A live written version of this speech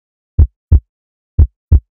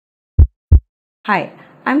Hi,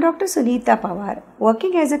 I'm Dr. Sunita Pawar,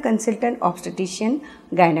 working as a consultant obstetrician,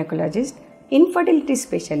 gynecologist, infertility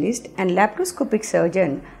specialist and laparoscopic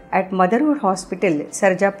surgeon at Motherhood Hospital,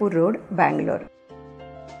 Sarjapur Road, Bangalore.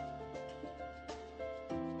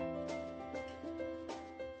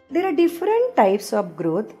 There are different types of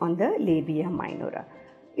growth on the labia minora.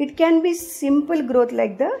 It can be simple growth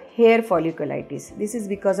like the hair folliculitis. This is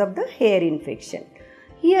because of the hair infection.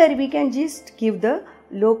 Here we can just give the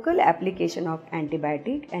local application of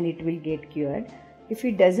antibiotic and it will get cured. If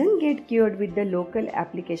it doesn't get cured with the local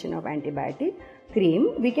application of antibiotic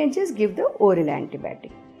cream, we can just give the oral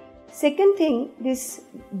antibiotic. Second thing, this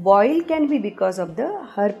boil can be because of the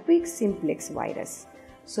Herpes simplex virus.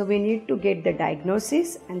 So we need to get the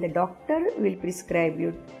diagnosis and the doctor will prescribe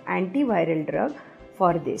you antiviral drug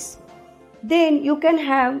for this. Then you can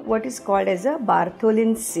have what is called as a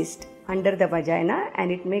Bartholin cyst under the vagina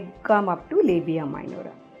and it may come up to labia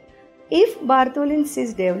minora. If Bartholin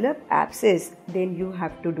cyst develop abscess, then you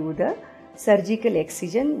have to do the surgical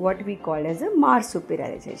excision, what we call as a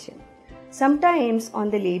Marsupialisation. Sometimes on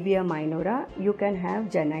the labia minora you can have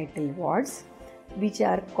genital warts, which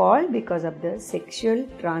are called because of the sexual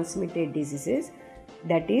transmitted diseases,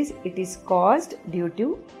 that is, it is caused due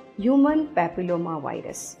to human papilloma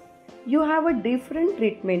virus. You have a different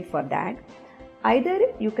treatment for that. Either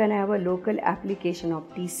you can have a local application of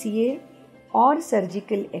TCA or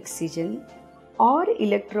surgical excision or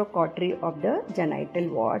electrocautery of the genital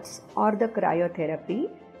warts or the cryotherapy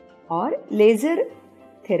or laser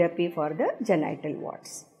therapy for the genital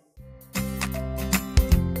warts.